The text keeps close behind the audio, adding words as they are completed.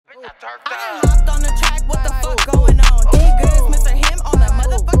I hopped on the track, what the fuck going on? D-Goods, Mr. Him on the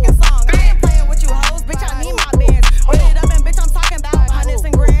motherfucking song. I ain't playing with you hoes, bitch, I need my bands. Run it up and bitch, I'm talking about hundreds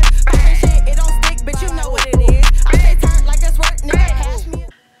and grands. Fucking shit, it don't stick, bitch, you know what it is. I stay turned like it's work, nigga, cash me.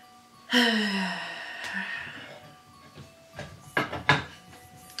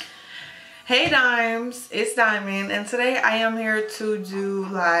 Hey Dimes, it's Dymond, and today I am here to do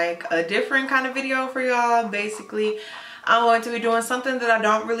like a different kind of video for y'all. Basically, I'm going to be doing something that I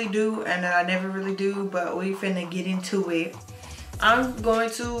don't really do and that I never really do, but we finna get into it. I'm going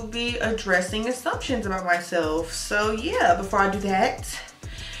to be addressing assumptions about myself. So yeah, before I do that,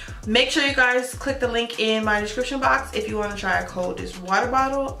 make sure you guys click the link in my description box if you want to try a Coldest water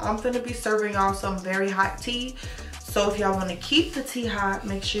bottle. I'm gonna be serving y'all some very hot tea. So if y'all want to keep the tea hot,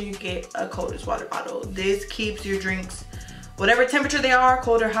 make sure you get a Coldest water bottle. This keeps your drinks, whatever temperature they are,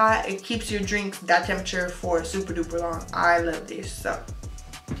 cold or hot, it keeps your drinks that temperature for super duper long. I love this. So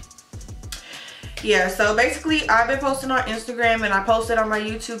yeah, so basically I've been posting on Instagram and I posted on my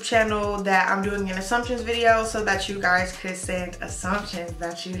YouTube channel that I'm doing an assumptions video so that you guys could send assumptions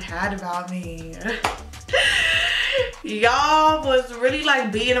that you had about me. Y'all was really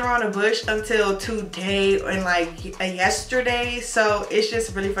like beating around the bush until today and like yesterday, so it's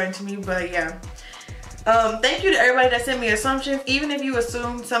just really funny to me. But yeah, thank you to everybody that sent me assumptions. Even if you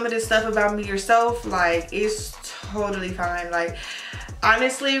assumed some of this stuff about me yourself, like it's totally fine. Like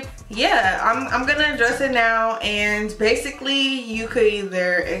honestly, yeah, I'm gonna address it now, and basically you could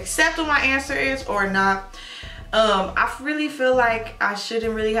either accept what my answer is or not. I really feel like I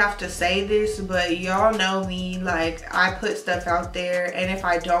shouldn't really have to say this, but y'all know me, like I put stuff out there, and if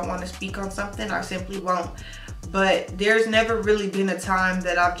I don't want to speak on something, I simply won't. But there's never really been a time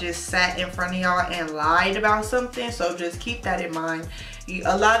that I've just sat in front of y'all and lied about something, so just keep that in mind.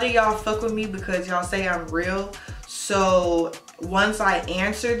 A lot of y'all fuck with me because y'all say I'm real. So once I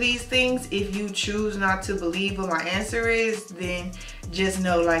answer these things, if you choose not to believe what my answer is, then just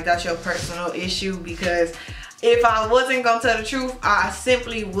know like that's your personal issue, because if I wasn't gonna tell the truth, I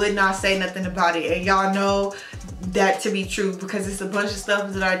simply would not say nothing about it. And y'all know that to be true because it's a bunch of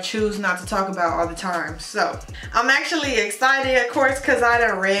stuff that I choose not to talk about all the time. So I'm actually excited, of course, because I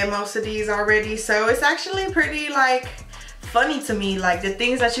done read most of these already. So it's actually pretty like funny to me. Like the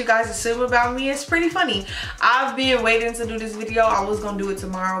things that you guys assume about me is pretty funny. I've been waiting to do this video. I was gonna do it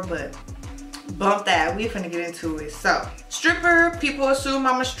tomorrow, but bump that, we finna get into it. So stripper, people assume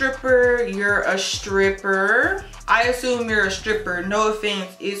I'm a stripper. You're a stripper. I assume you're a stripper. No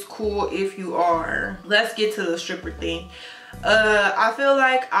offense, it's cool if you are. Let's get to the stripper thing. I feel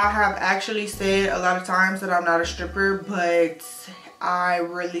like I have actually said a lot of times that I'm not a stripper, but I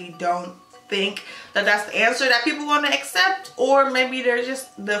really don't think that that's the answer that people want to accept, or maybe there's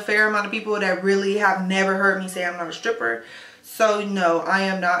just the fair amount of people that really have never heard me say I'm not a stripper. So no, I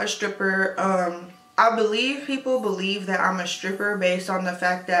am not a stripper. I believe people believe that I'm a stripper based on the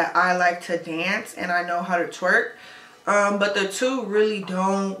fact that I like to dance and I know how to twerk. But the two really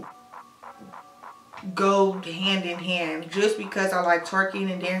don't go hand in hand. Just because I like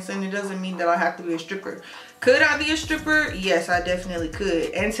twerking and dancing, it doesn't mean that I have to be a stripper. Could I be a stripper? Yes, I definitely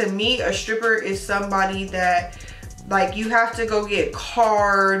could. And to me, a stripper is somebody that, like, you have to go get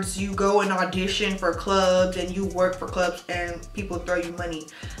cards, you go and audition for clubs, and you work for clubs and people throw you money.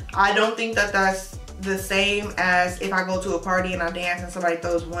 I don't think that that's the same as if I go to a party and I dance and somebody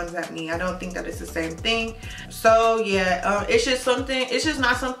throws ones at me. I don't think that it's the same thing. So yeah, it's just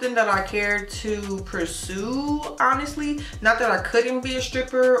not something that I care to pursue, honestly. Not that I couldn't be a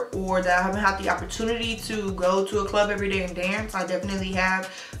stripper or that I haven't had the opportunity to go to a club every day and dance. I definitely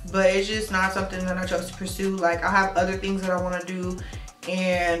have, but it's just not something that I chose to pursue. Like I have other things that I want to do,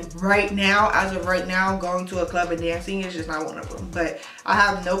 and right now, as of right now, going to a club and dancing is just not one of them. But I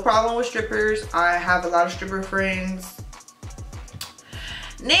have no problem with strippers. I have a lot of stripper friends.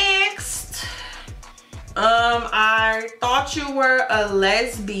 Next, I thought you were a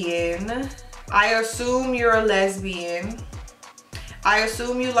lesbian. I assume you're a lesbian. I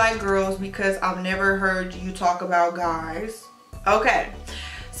assume you like girls because I've never heard you talk about guys. Okay.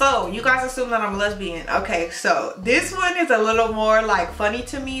 So you guys assume that I'm a lesbian. Okay, so this one is a little more like funny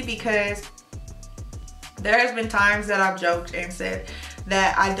to me because there has been times that I've joked and said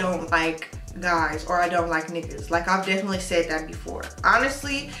that I don't like guys or I don't like niggas. Like I've definitely said that before.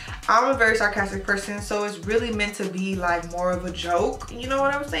 Honestly, I'm a very sarcastic person, so it's really meant to be like more of a joke. You know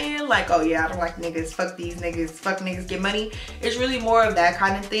what I'm saying? Like, oh yeah, I don't like niggas, fuck these niggas, fuck niggas, get money. It's really more of that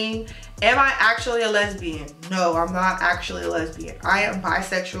kind of thing. Am I actually a lesbian? No, I'm not actually a lesbian. I am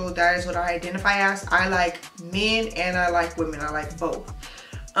bisexual. That is what I identify as. I like men and I like women. I like both.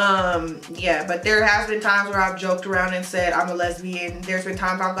 Yeah, but there has been times where I've joked around and said I'm a lesbian. There's been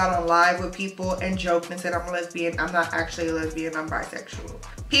times I've got on live with people and joked and said I'm a lesbian. I'm not actually a lesbian, I'm bisexual.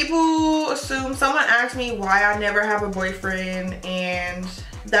 People assume, someone asked me why I never have a boyfriend, and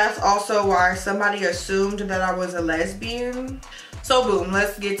that's also why somebody assumed that I was a lesbian. So boom,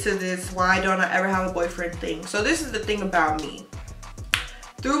 let's get to this why don't I ever have a boyfriend thing. So this is the thing about me.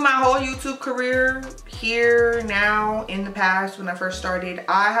 Through my whole YouTube career, here, now, in the past, when I first started,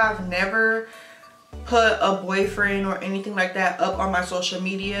 I have never put a boyfriend or anything like that up on my social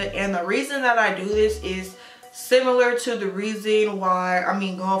media. And the reason that I do this is similar to the reason why, I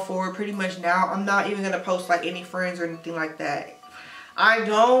mean, going forward pretty much now, I'm not even going to post like any friends or anything like that. I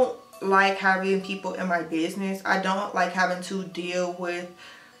don't like having people in my business. I don't like having to deal with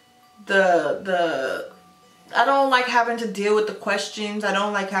I don't like having to deal with the questions. I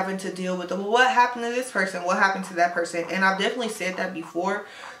don't like having to deal with what happened to this person, what happened to that person. And I've definitely said that before.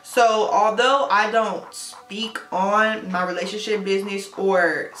 So although I don't speak on my relationship business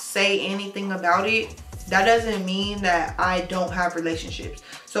or say anything about it, that doesn't mean that I don't have relationships.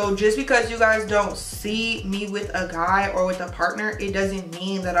 So just because you guys don't see me with a guy or with a partner, it doesn't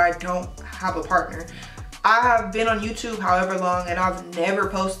mean that I don't have a partner. I have been on YouTube however long and I've never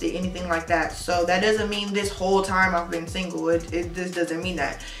posted anything like that. So that doesn't mean this whole time I've been single. It just doesn't mean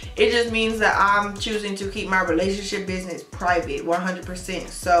that. It just means that I'm choosing to keep my relationship business private 100%.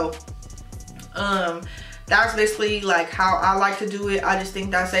 So that's basically like how I like to do it. I just think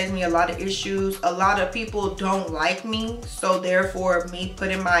that saves me a lot of issues. A lot of people don't like me, so therefore me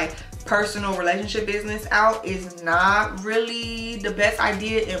putting my personal relationship business out is not really the best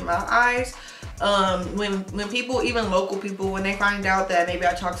idea in my eyes. When people, even local people, when they find out that maybe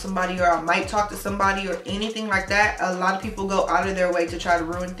I talk to somebody or I might talk to somebody or anything like that, a lot of people go out of their way to try to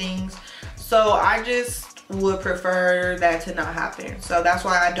ruin things. So I just would prefer that to not happen. So that's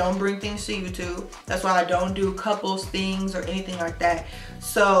why I don't bring things to YouTube. That's why I don't do couples things or anything like that.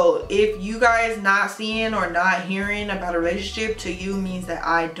 So if you guys not seeing or not hearing about a relationship to you means that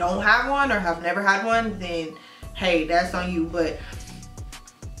I don't have one or have never had one, then hey, that's on you. But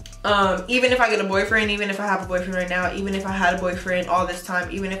even if I get a boyfriend, even if I have a boyfriend right now, even if I had a boyfriend all this time,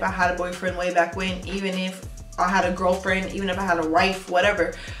 even if I had a boyfriend way back when, even if I had a girlfriend, even if I had a wife,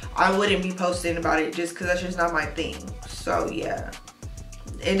 whatever, I wouldn't be posting about it just because that's just not my thing. So yeah,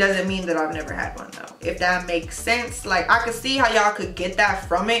 it doesn't mean that I've never had one though, if that makes sense. Like, I could see how y'all could get that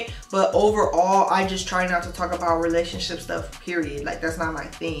from it, but overall I just try not to talk about relationship stuff, period. Like, that's not my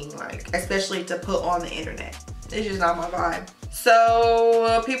thing, like, especially to put on the internet. It's just not my vibe.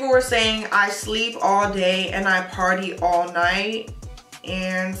 So people were saying I sleep all day and I party all night.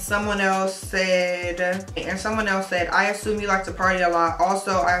 And someone else said, I assume you like to party a lot.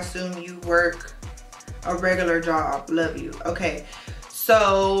 Also, I assume you work a regular job. Love you. Okay.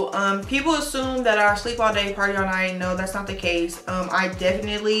 So people assume that I sleep all day, party all night. No, that's not the case. I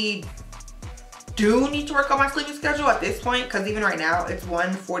definitely do need to work on my sleeping schedule at this point, because even right now it's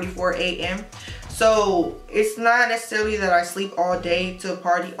 1:44 a.m. So it's not necessarily that I sleep all day to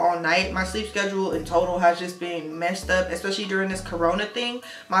party all night. My sleep schedule in total has just been messed up, especially during this corona thing.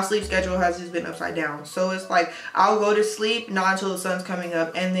 My sleep schedule has just been upside down. So it's like I'll go to sleep not until the sun's coming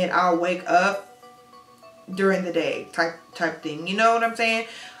up, and then I'll wake up during the day type thing. You know what I'm saying?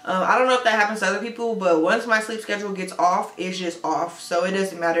 I don't know if that happens to other people, but once my sleep schedule gets off, it's just off. So it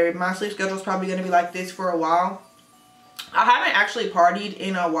doesn't matter. My sleep schedule is probably going to be like this for a while. I haven't actually partied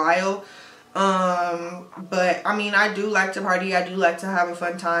in a while. But I mean, I do like to party. I do like to have a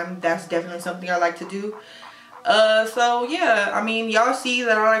fun time. That's definitely something I like to do. So yeah, I mean, y'all see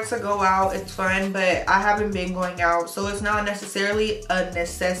that I like to go out. It's fun, but I haven't been going out, so it's not necessarily a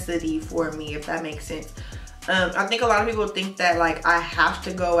necessity for me, if that makes sense. I think a lot of people think that like I have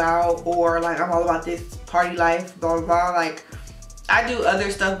to go out, or like I'm all about this party life, blah blah blah. Like, I do other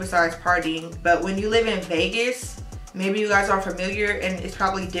stuff besides partying. But when you live in Vegas, maybe you guys are familiar, and it's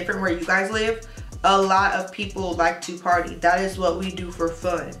probably different where you guys live, a lot of people like to party. That is what we do for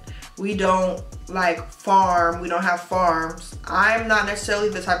fun. We don't like farm. We don't have farms. I'm not necessarily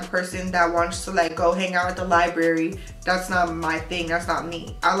the type of person that wants to like go hang out at the library. That's not my thing. That's not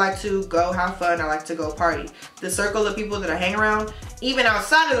me. I like to go have fun. I like to go party. The circle of people that I hang around, even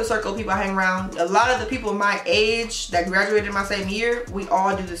outside of the circle of people I hang around, a lot of the people my age that graduated my same year, we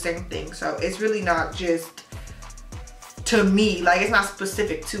all do the same thing. So it's really not just to me, like, it's not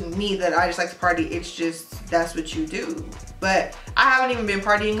specific to me that I just like to party. It's just that's what you do. But I haven't even been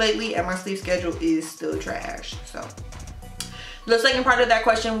partying lately, and my sleep schedule is still trash. So the second part of that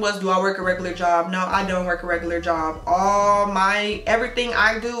question was, do I work a regular job? No, I don't work a regular job. Everything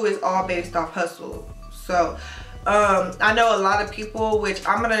I do is all based off hustle. So I know a lot of people, which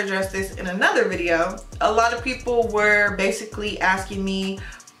I'm gonna address this in another video, a lot of people were basically asking me,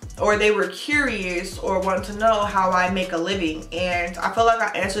 or they were curious or wanted to know how I make a living. And I feel like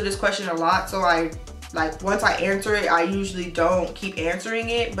I answer this question a lot, so once I answer it, I usually don't keep answering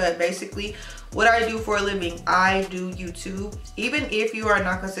it. But basically, what I do for a living, I do YouTube. Even if you are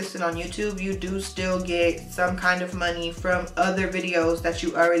not consistent on YouTube, you do still get some kind of money from other videos that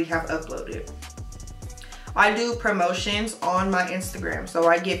you already have uploaded. I do promotions on my Instagram, so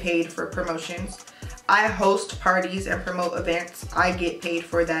I get paid for promotions. I host parties and promote events. I get paid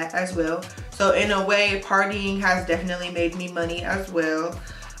for that as well. So in a way, partying has definitely made me money as well.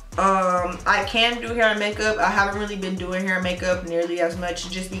 I can do hair and makeup. I haven't really been doing hair and makeup nearly as much,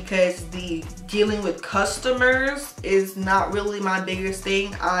 just because the dealing with customers is not really my biggest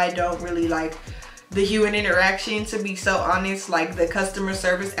thing. I don't really like the human interaction, to be so honest. Like, the customer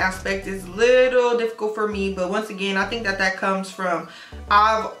service aspect is a little difficult for me, but once again, I think that comes from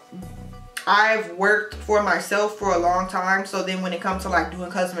I've worked for myself for a long time, so then when it comes to like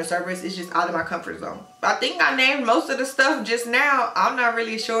doing customer service, it's just out of my comfort zone. I think I named most of the stuff just now. I'm not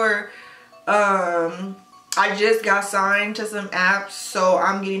really sure. I just got signed to some apps, so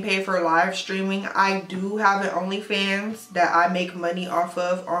I'm getting paid for live streaming. I do have an OnlyFans that I make money off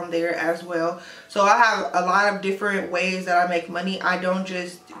of on there as well. So I have a lot of different ways that I make money. I don't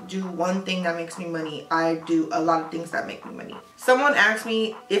just do one thing that makes me money. I do a lot of things that make me money. Someone asked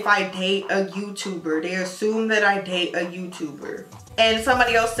me if I date a YouTuber. They assume that I date a YouTuber. And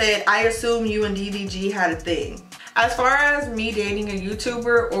somebody else said, I assume you and DDG had a thing. As far as me dating a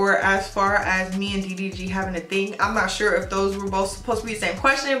YouTuber, or as far as me and DDG having a thing, I'm not sure if those were both supposed to be the same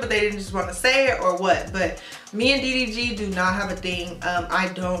question, but they didn't just want to say it or what. But me and DDG do not have a thing.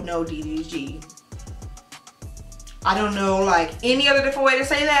 I don't know DDG. I don't know like any other different way to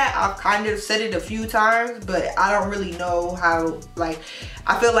say that. I've kind of said it a few times, but I don't really know how. Like,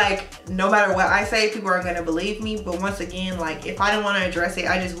 I feel like no matter what I say, people aren't gonna believe me. But once again, like, if I don't want to address it,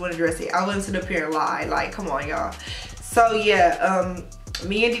 I just want to address it. I wouldn't sit up here and lie. Like, come on, y'all. So yeah,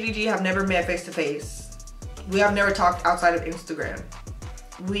 me and DDG have never met face to face. We have never talked outside of Instagram.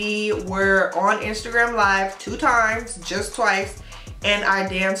 We were on Instagram Live 2 times, just twice, and I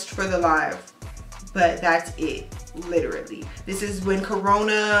danced for the live. But that's it. Literally, this is when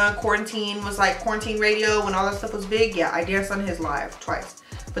Corona quarantine was like quarantine radio, when all that stuff was big. Yeah, I danced on his live twice,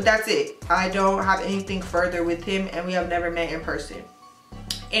 but that's it. I don't have anything further with him, and we have never met in person.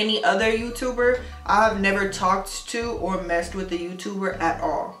 Any other YouTuber, I have never talked to or messed with the YouTuber at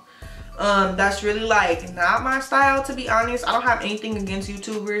all. That's really like not my style, to be honest. I don't have anything against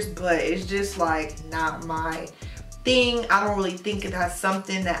YouTubers, but it's just like not my thing. I don't really think that's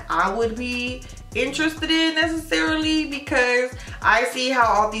something that I would be interested in necessarily, because I see how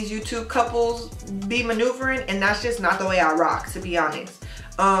all these YouTube couples be maneuvering, and that's just not the way I rock, to be honest.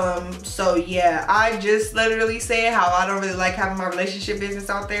 So yeah, I just literally said how I don't really like having my relationship business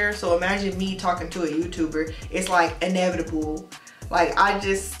out there. So imagine me talking to a YouTuber. It's like inevitable. Like, I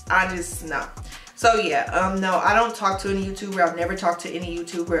just no. So yeah, no, I don't talk to any YouTuber. I've never talked to any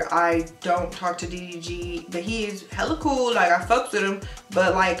YouTuber. I don't talk to DDG, but he is hella cool. Like, I fucks with him,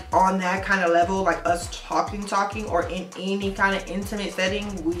 but like on that kind of level, like us talking, or in any kind of intimate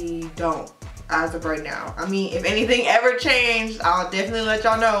setting, we don't, as of right now. I mean, if anything ever changed, I'll definitely let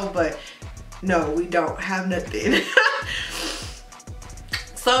y'all know, but no, we don't have nothing.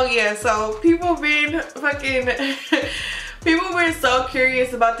 So yeah, so people been fucking people were so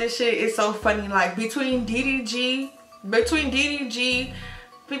curious about this shit. It's so funny. Like, between DDG,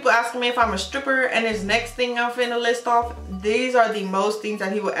 people asking me if I'm a stripper, and this next thing I'm finna list off, these are the most things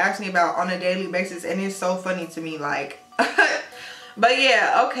that he would ask me about on a daily basis, and it's so funny to me. Like, but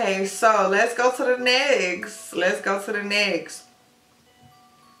yeah, okay, so let's go to the next.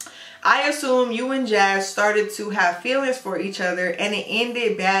 I assume you and Jazz started to have feelings for each other and it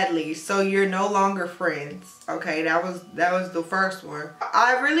ended badly, so you're no longer friends. Okay, that was the first one.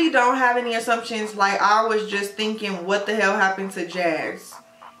 I really don't have any assumptions. Like, I was just thinking, what the hell happened to Jazz?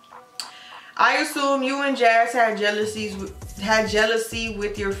 I assume you and Jazz had jealousy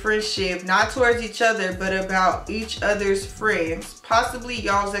with your friendship, not towards each other, but about each other's friends. Possibly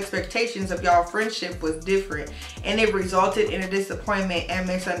y'all's expectations of y'all friendship was different, and it resulted in a disappointment and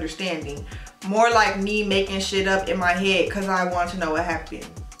misunderstanding. More like me making shit up in my head because I want to know what happened.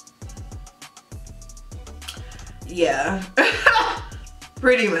 Yeah,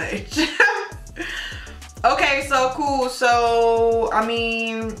 pretty much. Okay, so cool. So, I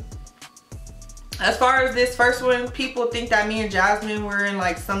mean, As far as this first one, people think that me and Jasmine were in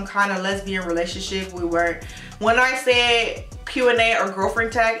like some kind of lesbian relationship. We weren't. When I said Q&A or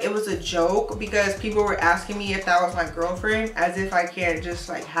girlfriend tag, it was a joke because people were asking me if that was my girlfriend, as if I can't just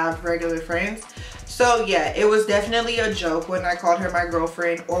like have regular friends. So yeah, it was definitely a joke when I called her my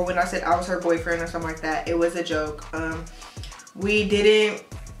girlfriend, or when I said I was her boyfriend or something like that. It was a joke. We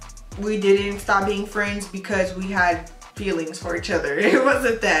didn't stop being friends because we had feelings for each other. It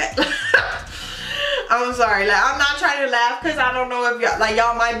wasn't that. I'm sorry, like, I'm not trying to laugh because I don't know if y'all, like,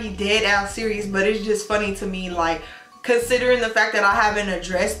 y'all might be dead ass serious, but it's just funny to me, like, considering the fact that I haven't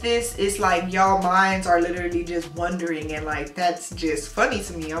addressed this. It's like y'all minds are literally just wondering, and like, that's just funny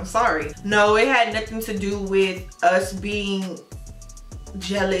to me. I'm sorry. No, it had nothing to do with us being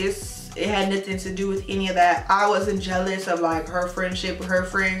jealous. It had nothing to do with any of that. I wasn't jealous of like her friendship with her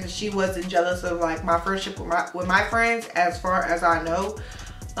friends, and she wasn't jealous of like my friendship with my friends, as far as I know.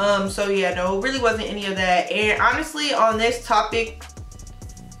 So yeah, no, it really wasn't any of that. And honestly, on this topic,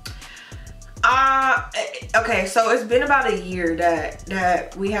 okay, so it's been about a year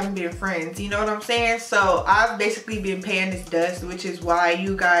that we haven't been friends, you know what I'm saying? So I've basically been paying this dust, which is why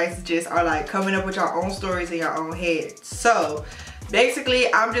you guys just are like coming up with your own stories in your own head. So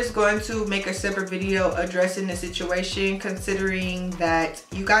basically, I'm just going to make a separate video addressing the situation, considering that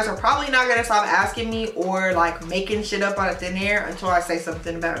you guys are probably not gonna stop asking me or like making shit up out of thin air until I say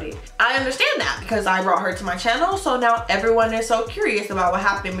something about it. I understand that because I brought her to my channel, so now everyone is so curious about what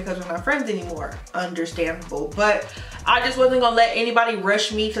happened because we're not friends anymore. Understandable, but I just wasn't gonna let anybody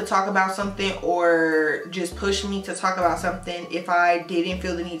rush me to talk about something or just push me to talk about something if I didn't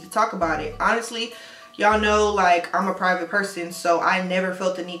feel the need to talk about it. Honestly, y'all know, like, I'm a private person, so I never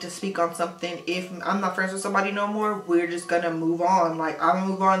felt the need to speak on something. If I'm not friends with somebody no more, we're just gonna move on. Like, I'm gonna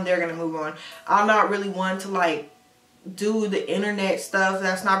move on, they're gonna move on. I'm not really one to like do the internet stuff.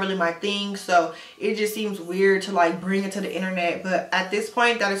 That's not really my thing, so it just seems weird to like bring it to the internet. But at this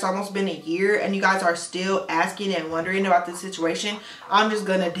point that it's almost been a year and you guys are still asking and wondering about the situation, I'm just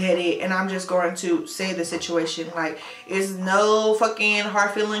gonna dead it and I'm just going to say the situation. Like, it's no fucking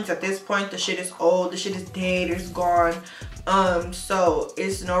hard feelings at this point. The shit is old, the shit is dead, it's gone. So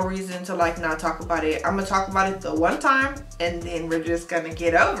it's no reason to like not talk about it. I'm gonna talk about it the one time and then we're just gonna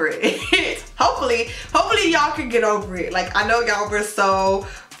get over it. hopefully y'all can get over it. Like, I know y'all were so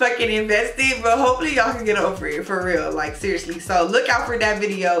fucking invested, but hopefully y'all can get over it for real, like, seriously. So look out for that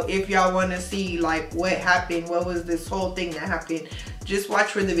video if y'all want to see like what happened, what was this whole thing that happened. Just watch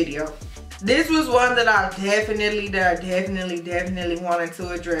for the video. This was one that I definitely wanted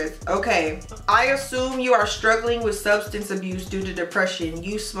to address. Okay, I assume you are struggling with substance abuse due to depression.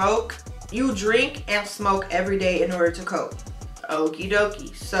 You drink and smoke every day in order to cope. Okie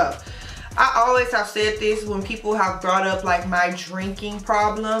dokie. So I always have said this when people have brought up like my drinking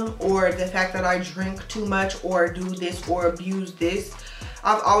problem or the fact that I drink too much or do this or abuse this.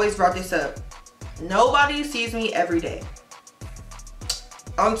 I've always brought this up. Nobody sees me every day.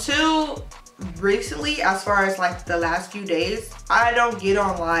 Until recently, as far as like the last few days, I don't get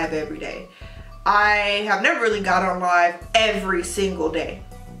on live every day. I have never really got on live every single day.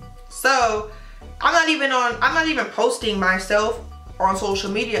 So I'm not even posting myself on social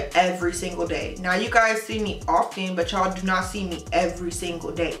media every single day. Now, you guys see me often, but y'all do not see me every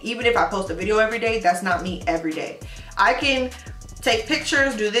single day. Even if I post a video every day, that's not me every day. I can take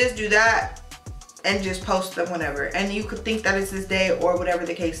pictures, do this, do that, and just post them whenever, and you could think that it's this day or whatever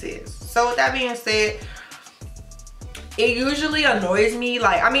the case is. So with that being said, it usually annoys me.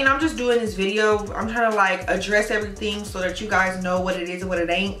 Like, I mean, I'm just doing this video, I'm trying to like address everything so that you guys know what it is and what it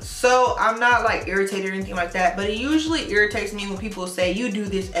ain't. So I'm not like irritated or anything like that, but it usually irritates me when people say you do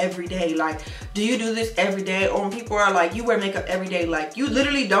this every day. Like, do you do this every day? Or when people are like, you wear makeup every day. Like, you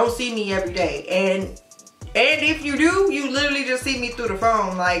literally don't see me every day, and if you do, you literally just see me through the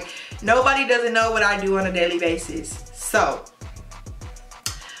phone. Like, nobody doesn't know what I do on a daily basis. So,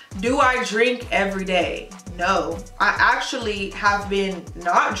 do I drink every day? No. I actually have been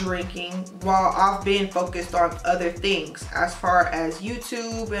not drinking while I've been focused on other things as far as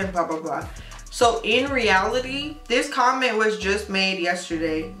YouTube and blah, blah, blah. So in reality, this comment was just made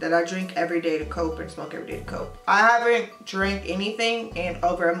yesterday that I drink every day to cope and smoke every day to cope. I haven't drank anything in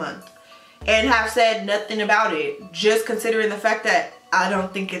over a month and have said nothing about it, just considering the fact that I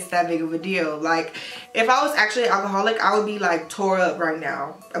don't think it's that big of a deal. Like, if I was actually alcoholic, I would be like tore up right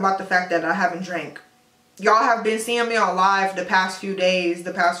now about the fact that I haven't drank. Y'all have been seeing me on live the past few days,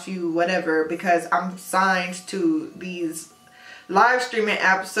 the past few whatever, because I'm signed to these live streaming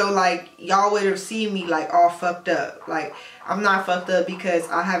apps. So like, y'all would have seen me like all fucked up. Like, I'm not fucked up because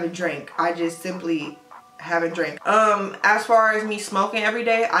I haven't drank. I just simply haven't drank. As far as me smoking every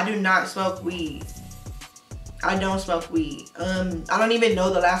day, I do not smoke weed. I don't smoke weed. I don't even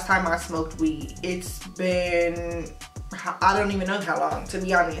know the last time I smoked weed. It's been, I don't even know how long, to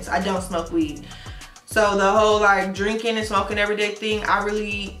be honest. I don't smoke weed. So the whole like drinking and smoking every day thing, I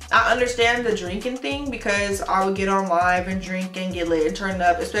understand the drinking thing because I would get on live and drink and get lit and turn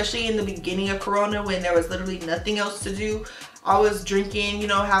up, especially in the beginning of Corona when there was literally nothing else to do. I was drinking, you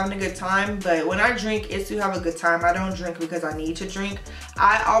know, having a good time, but when I drink, it's to have a good time. I don't drink because I need to drink.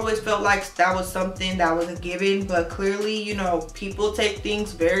 I always felt like that was something that was a given, but clearly, you know, people take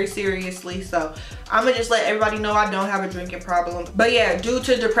things very seriously. So I'm gonna just let everybody know I don't have a drinking problem. But yeah, due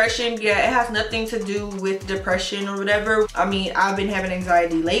to depression, yeah, it has nothing to do with depression or whatever. I mean, I've been having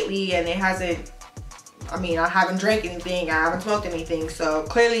anxiety lately and it hasn't, I mean, I haven't drank anything, I haven't smoked anything, so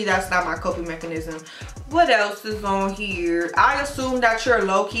clearly that's not my coping mechanism. What else is on here? I assume that you're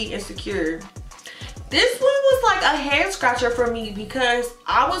low-key insecure. This one was like a head scratcher for me because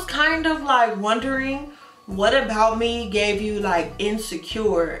I was kind of like wondering what about me gave you like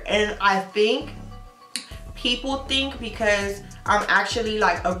insecure. And I think people think because I'm actually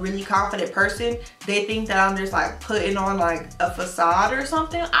like a really confident person, they think that I'm just like putting on like a facade or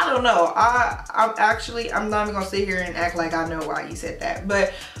something. I don't know. I'm not even gonna sit here and act like I know why you said that,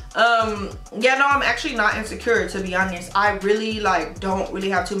 but yeah, no, I'm actually not insecure, to be honest. I really like don't really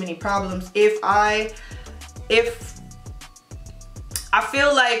have too many problems. If I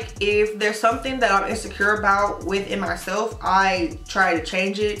feel like if there's something that I'm insecure about within myself, I try to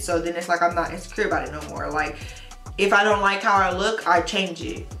change it, so then it's like I'm not insecure about it no more. Like if I don't like how I look, I change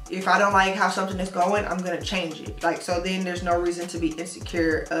it. If I don't like how something is going, I'm gonna change it. Like, so then there's no reason to be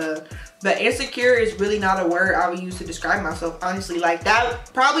insecure. But insecure is really not a word I would use to describe myself, honestly. Like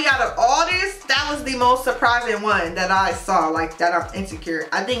that, probably out of all this, that was the most surprising one that I saw, like that I'm insecure.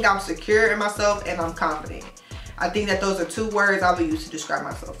 I think I'm secure in myself and I'm confident. I think that those are two words I would use to describe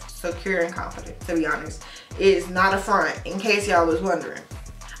myself. Secure and confident, to be honest. It is not a front, in case y'all was wondering.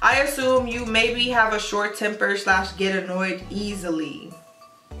 I assume you maybe have a short temper / get annoyed easily.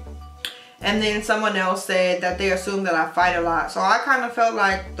 And then someone else said that they assume that I fight a lot. So I kind of felt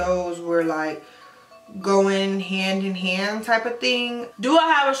like those were like going hand in hand type of thing. Do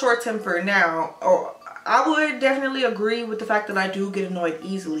I have a short temper now? Or I would definitely agree with the fact that I do get annoyed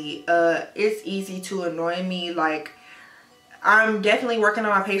easily. It's easy to annoy me. Like, I'm definitely working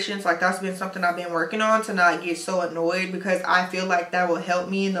on my patience. Like, that's been something I've been working on, to not get so annoyed, because I feel like that will help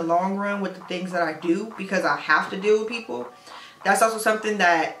me in the long run with the things that I do, because I have to deal with people. That's also something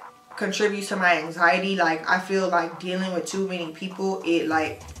that contributes to my anxiety. Like, I feel like dealing with too many people, it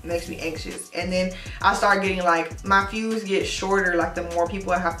like makes me anxious, and then I start getting like, my fuse gets shorter like the more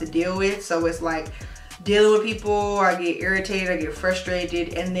people I have to deal with. So it's like dealing with people, I get irritated, I get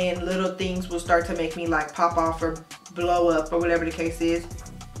frustrated, and then little things will start to make me like pop off or blow up or whatever the case is.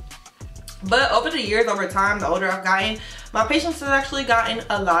 But over the years, over time, the older I've gotten, my patience has actually gotten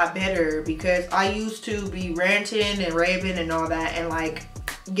a lot better, because I used to be ranting and raving and all that, and like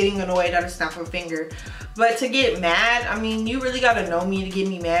getting annoyed at a snap of a finger. But to get mad, I mean, you really gotta know me to get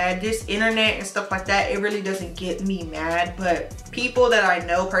me mad. This internet and stuff like that, it really doesn't get me mad. But people that I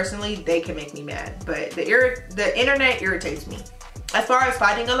know personally, they can make me mad. But the internet irritates me. As far as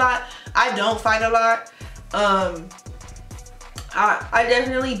fighting a lot, I don't fight a lot. I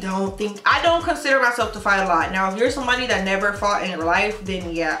definitely don't consider myself to fight a lot. Now, if you're somebody that never fought in your life,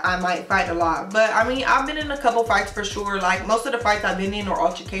 then yeah, I might fight a lot. But I mean, I've been in a couple fights for sure. Like, most of the fights I've been in, or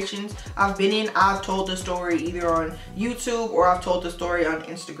altercations I've been in, I've told the story either on YouTube or I've told the story on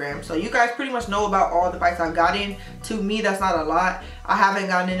Instagram. So you guys pretty much know about all the fights I've gotten in. To me, that's not a lot. I haven't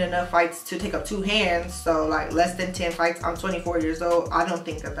gotten in enough fights to take up 2 hands. So like less than 10 fights. I'm 24 years old. I don't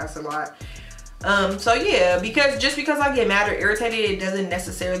think that that's a lot. So yeah, just because I get mad or irritated, it doesn't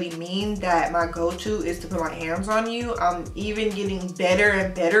necessarily mean that my go-to is to put my hands on you. I'm even getting better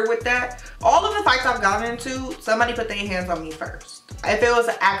and better with that. All of the fights I've gotten into, somebody put their hands on me first, if it was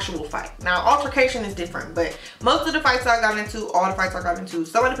an actual fight. Now, altercation is different, but most of the fights I got into, all the fights I got into,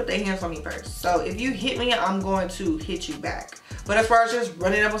 somebody put their hands on me first. So if you hit me, I'm going to hit you back. But as far as just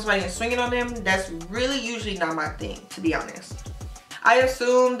running up on somebody and swinging on them, that's really usually not my thing, to be honest. I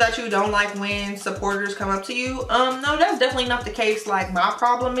assume that you don't like when supporters come up to you. No, that's definitely not the case. Like, my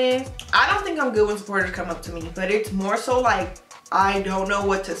problem is, I don't think I'm good when supporters come up to me, but it's more so like, I don't know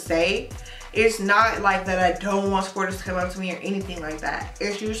what to say. It's not like that I don't want supporters to come up to me or anything like that.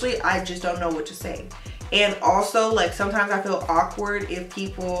 It's usually, I just don't know what to say. And also, like, sometimes I feel awkward if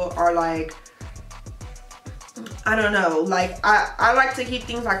people are like, I don't know, like I like to keep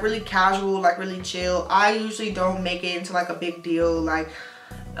things like really casual, like really chill. I usually don't make it into like a big deal. Like,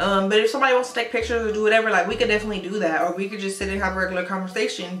 But if somebody wants to take pictures or do whatever, like we could definitely do that, or we could just sit and have a regular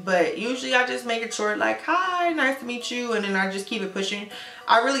conversation. But usually I just make it short, like, hi, nice to meet you, and then I just keep it pushing.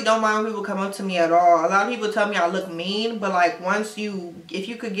 I really don't mind when people come up to me at all. A lot of people tell me I look mean, but like if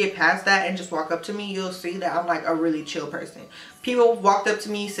you could get past that and just walk up to me, you'll see that I'm like a really chill person. People walked up to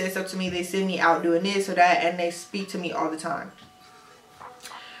me, said stuff to me, they send me out doing this or that, and they speak to me all the time.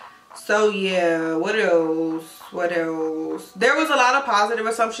 So yeah, what else? There was a lot of positive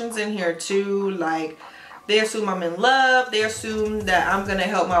assumptions in here too. Like, they assume I'm in love. They assume that I'm gonna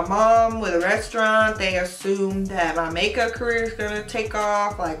help my mom with a restaurant. They assume that my makeup career is gonna take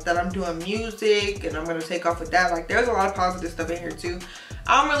off, like that I'm doing music and I'm gonna take off with that. Like, there's a lot of positive stuff in here too.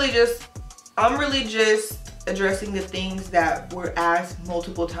 I'm really just addressing the things that were asked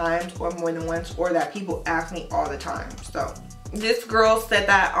multiple times or more than once, or that people ask me all the time. So this girl said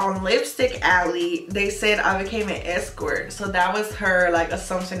that on Lipstick Alley, they said I became an escort. So that was her like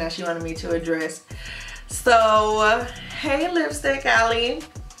assumption that she wanted me to address. So hey, Lipstick Alley.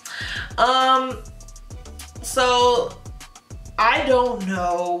 So I don't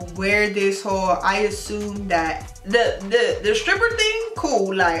know where this whole, I assume that the stripper thing,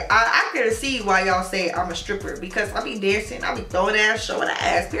 cool. Like I can see why y'all say I'm a stripper, because I be dancing, I be throwing ass, showing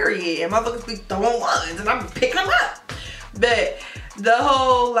ass, period, and motherfuckers be throwing ones and I be picking them up. But the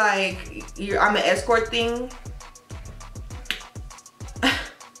whole like I'm an escort thing,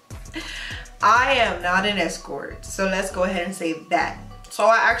 I am not an escort. So let's go ahead and say that. So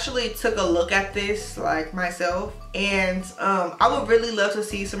I actually took a look at this like myself, and I would really love to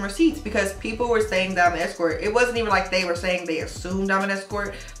see some receipts, because people were saying that I'm an escort. It wasn't even like they were saying they assumed I'm an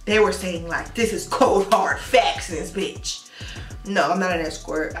escort. They were saying like, this is cold hard facts in this bitch. No, I'm not an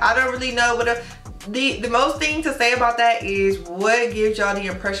escort. I don't really know what the most thing to say about that is, what gives y'all the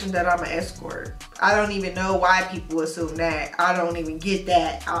impression that I'm an escort? I don't even know why people assume that. I don't even get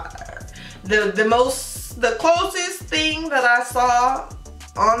that. The closest thing that I saw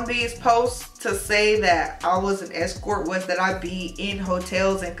on these posts to say that I was an escort was that I be in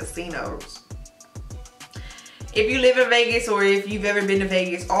hotels and casinos. If you live in Vegas, or if you've ever been to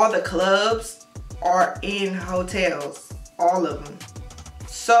Vegas, all the clubs are in hotels, all of them.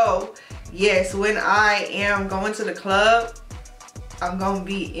 So yes, when I am going to the club, I'm gonna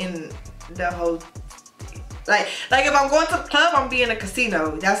be in the hotel. Like if I'm going to the club, I'm be in a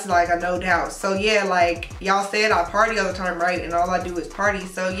casino. That's like a no doubt. So yeah, like y'all said, I party all the time, right? And all I do is party.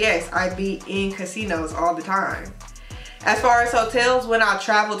 So yes, I be in casinos all the time. As far as hotels, when I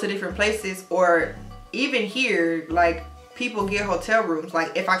travel to different places, or even here, like people get hotel rooms.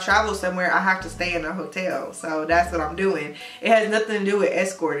 Like if I travel somewhere, I have to stay in a hotel. So that's what I'm doing. It has nothing to do with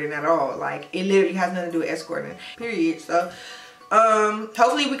escorting at all. Like it literally has nothing to do with escorting, period. So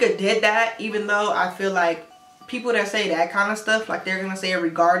hopefully we could did that, even though I feel like people that say that kind of stuff, like they're gonna say it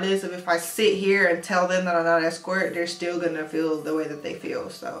regardless of if I sit here and tell them that I'm not an escort, they're still gonna feel the way that they feel.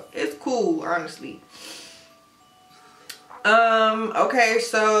 So it's cool, honestly. Okay,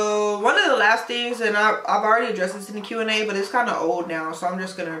 so one of the last things, and I've already addressed this in the Q&A, but it's kind of old now, so I'm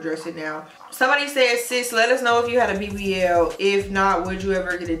just gonna address it now. Somebody said, sis, let us know if you had a BBL. If not, would you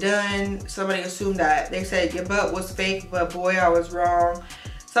ever get it done? Somebody assumed that. They said your butt was fake, but boy, I was wrong.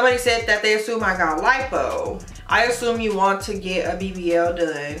 Somebody said that they assume I got lipo. I assume you want to get a BBL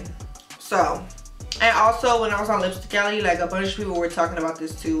done. So, and also when I was on Lipstick Alley, like a bunch of people were talking about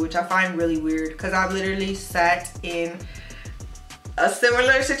this too, which I find really weird, because I literally sat in a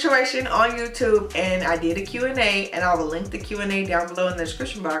similar situation on YouTube and I did a Q&A, and I will link the Q&A down below in the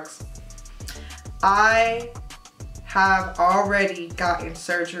description box. I have already gotten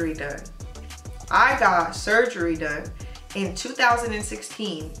surgery done. I got surgery done in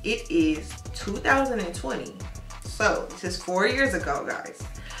 2016. It is 2020. So this is 4 years ago, guys.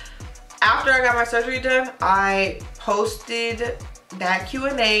 After I got my surgery done, I posted that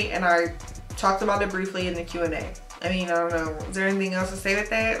Q&A and I talked about it briefly in the Q&A. I mean, I don't know. Is there anything else to say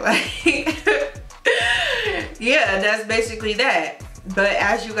with that? Like, yeah, that's basically that. But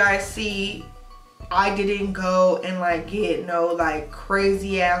as you guys see, I didn't go and like get no like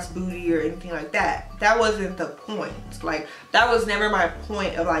crazy ass booty or anything like that. That wasn't the point. Like, that was never my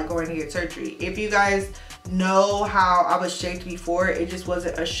point of like going to get surgery. If you guys know how I was shaped before, it just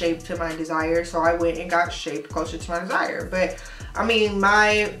wasn't a shape to my desire, so I went and got shaped closer to my desire. But I mean,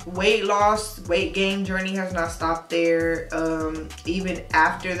 my weight loss, weight gain journey has not stopped there. Even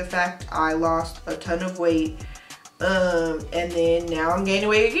after the fact, I lost a ton of weight, and then now I'm gaining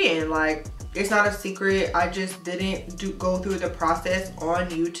weight again. Like, it's not a secret. I just didn't go through the process on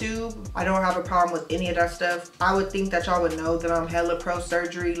YouTube. I don't have a problem with any of that stuff. I would think that y'all would know that I'm hella pro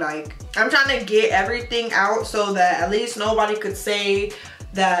surgery. Like, I'm trying to get everything out so that at least nobody could say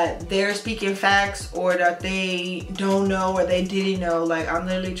that they're speaking facts or that they don't know or they didn't know. Like, I'm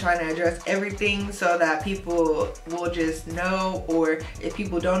literally trying to address everything so that people will just know, or if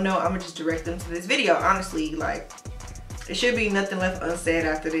people don't know, I'm gonna just direct them to this video. Honestly, like, it should be nothing left unsaid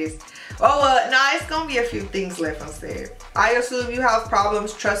after this. Oh, nah, it's gonna be a few things left unsaid. I assume you have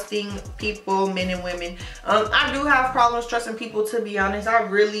problems trusting people, men and women. I do have problems trusting people, to be honest. I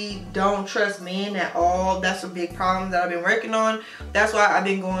really don't trust men at all. That's a big problem that I've been working on. That's why I've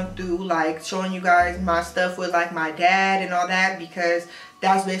been going through, like, showing you guys my stuff with, like, my dad and all that, because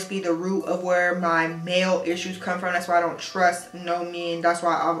that's basically the root of where my male issues come from. That's why I don't trust no men. That's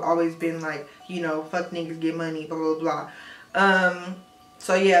why I've always been like, you know, fuck niggas, get money, blah, blah, blah.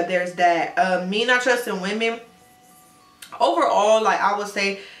 So yeah, there's that. Me not trusting women. Overall, like, I would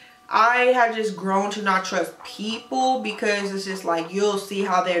say I have just grown to not trust people, because it's just like, you'll see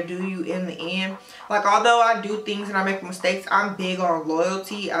how they do you in the end. Like, although I do things and I make mistakes, I'm big on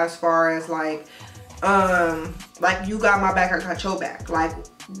loyalty, as far as like you got my back, I got your back. Like,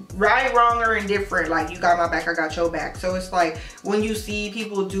 right, wrong, or indifferent, like, you got my back, I got your back. So it's like, when you see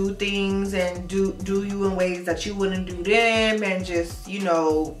people do things and do you in ways that you wouldn't do them, and just, you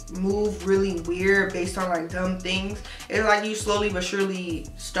know, move really weird based on like dumb things, it's like you slowly but surely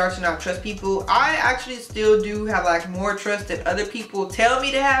start to not trust people. I actually still do have like more trust than other people tell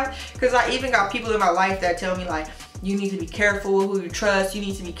me to have, because I even got people in my life that tell me like, you need to be careful with who you trust, you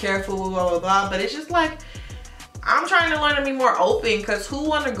need to be careful with blah blah blah. But it's just like, I'm trying to learn to be more open, because who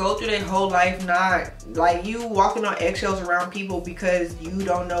want to go through their whole life not, like, you walking on eggshells around people because you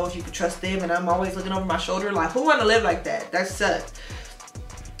don't know if you can trust them, and I'm always looking over my shoulder. Like, who want to live like that? That sucks.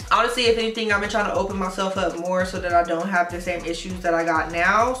 Honestly, if anything, I've been trying to open myself up more so that I don't have the same issues that I got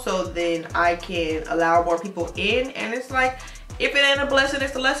now, so then I can allow more people in. And it's like, if it ain't a blessing,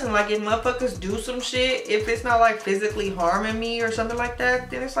 it's a lesson. Like, if motherfuckers do some shit, if it's not like physically harming me or something like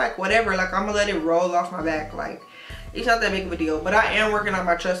that, then it's like, whatever. Like, I'm gonna let it roll off my back. Like, it's not that big of a deal. But I am working on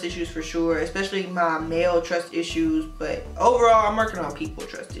my trust issues for sure, especially my male trust issues. But overall, I'm working on people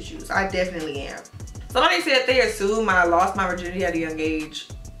trust issues. I definitely am. Somebody said they assume I lost my virginity at a young age.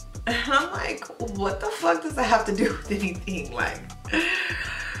 And I'm like, what the fuck does that have to do with anything? Like,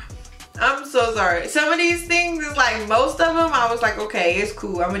 I'm so sorry. Some of these things is like, most of them I was like, okay, it's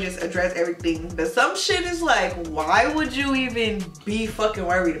cool, I'm gonna just address everything. But some shit is like, why would you even be fucking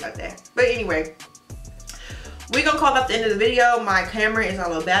worried about that? But anyway, we're gonna call that the end of the video. My camera is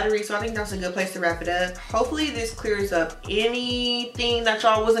on low battery, so I think that's a good place to wrap it up. Hopefully this clears up anything that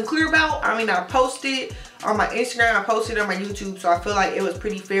y'all wasn't clear about. I mean, I posted on my Instagram, I posted on my YouTube, so I feel like it was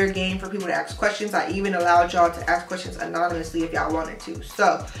pretty fair game for people to ask questions. I even allowed y'all to ask questions anonymously if y'all wanted to.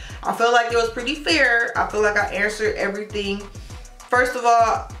 So I feel like it was pretty fair. I feel like I answered everything. First of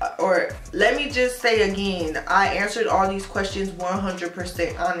all, or let me just say again, I answered all these questions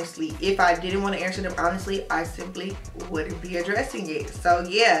 100% honestly. If I didn't want to answer them honestly, I simply wouldn't be addressing it. So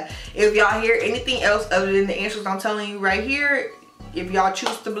yeah, if y'all hear anything else other than the answers I'm telling you right here, if y'all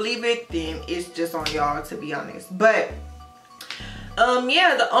choose to believe it, then it's just on y'all, to be honest. But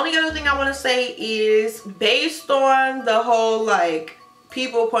yeah, the only other thing I want to say is, based on the whole like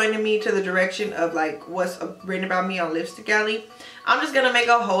people pointing me to the direction of like what's written about me on Lipstick Alley, I'm just gonna make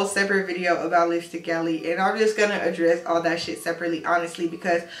a whole separate video about Lipstick Alley, and I'm just gonna address all that shit separately, honestly,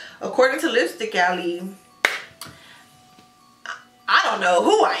 because according to Lipstick Alley, I don't know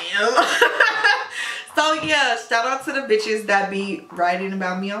who I am. So yeah, shout out to the bitches that be writing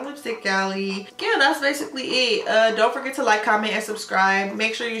about me on Lipstick Alley. Yeah, that's basically it. Don't forget to like, comment, and subscribe.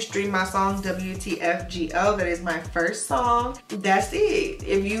 Make sure you stream my song WTFGO. That is my first song. That's it.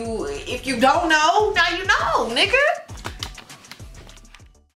 If you don't know, now you know, nigga.